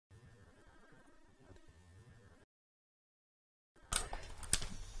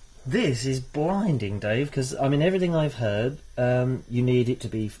This is blinding, Dave, because, I mean, everything I've heard, you need it to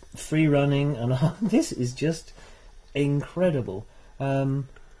be free running, and this is just incredible. And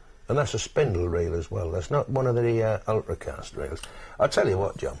that's a spindle reel as well. That's not one of the ultracast reels. I'll tell you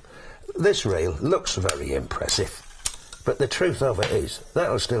what, John, this reel looks very impressive, but the truth of it is,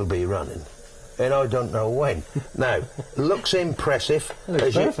 that'll still be running, and I don't know when. Now, looks impressive,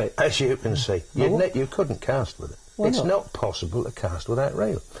 as you can see. You couldn't cast with it. It's not possible to cast with that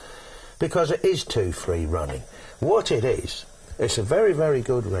reel, because it is too free running. What it is, it's a very, very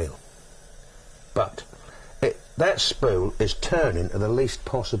good reel, but that spool is turning to the least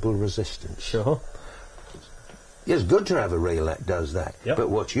possible resistance. Sure. It's good to have a reel that does that, but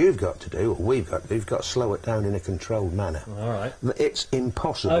what you've got to do, or we've got to slow it down in a controlled manner. All right. It's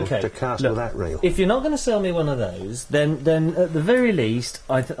impossible to cast with that reel. If you're not going to sell me one of those, then at the very least,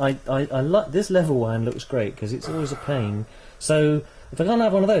 I like this level one. Looks great because it's always a pain. So if I can't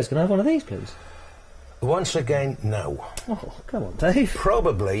have one of those, can I have one of these, please? Once again, no. Oh, come on, Dave.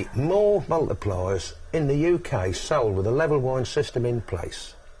 Probably more multipliers in the UK sold with a level wind system in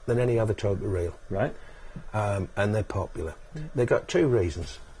place than any other type of reel. Right. And they're popular. They've got two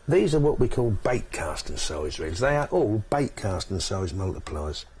reasons. These are what we call bait casting size reels. They are all bait casting size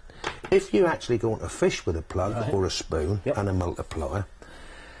multipliers. If you actually go on to fish with a plug or a spoon and a multiplier,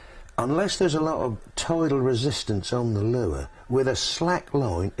 unless there's a lot of tidal resistance on the lure, with a slack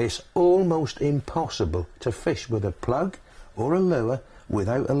line, it's almost impossible to fish with a plug or a lure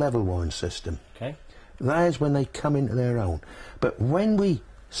without a level wind system. Okay. There's when they come into their own. But when we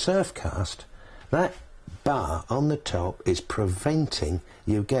surf cast, that bar on the top is preventing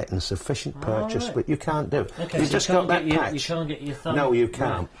you getting sufficient purchase, but you can't do it. Okay, You've so just got that patch. You can't get your thumb. No, you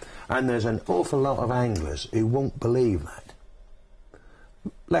can't. Right. And there's an awful lot of anglers who won't believe that.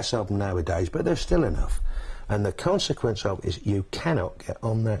 Less of them nowadays, but there's still enough. And the consequence of it is you cannot get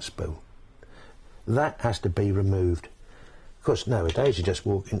on that spool. That has to be removed. Of course, nowadays you just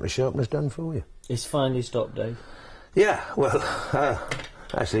walk into a shop and it's done for you. It's finally stopped, Dave. Yeah, well,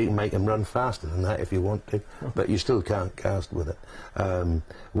 actually you can make them run faster than that if you want to, but you still can't cast with it.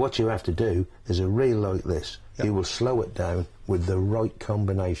 What you have to do is a reel like this. You will slow it down with the right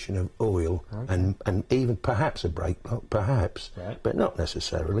combination of oil and even perhaps a brake block, but not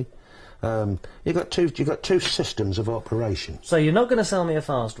necessarily. You've got two systems of operation. So you're not going to sell me a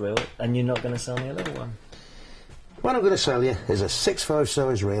fast reel, and you're not going to sell me a little one. What I'm going to sell you is a 6.5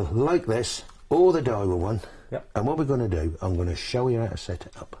 size reel like this, or the Docwra one. And what we're going to do, I'm going to show you how to set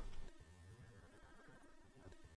it up.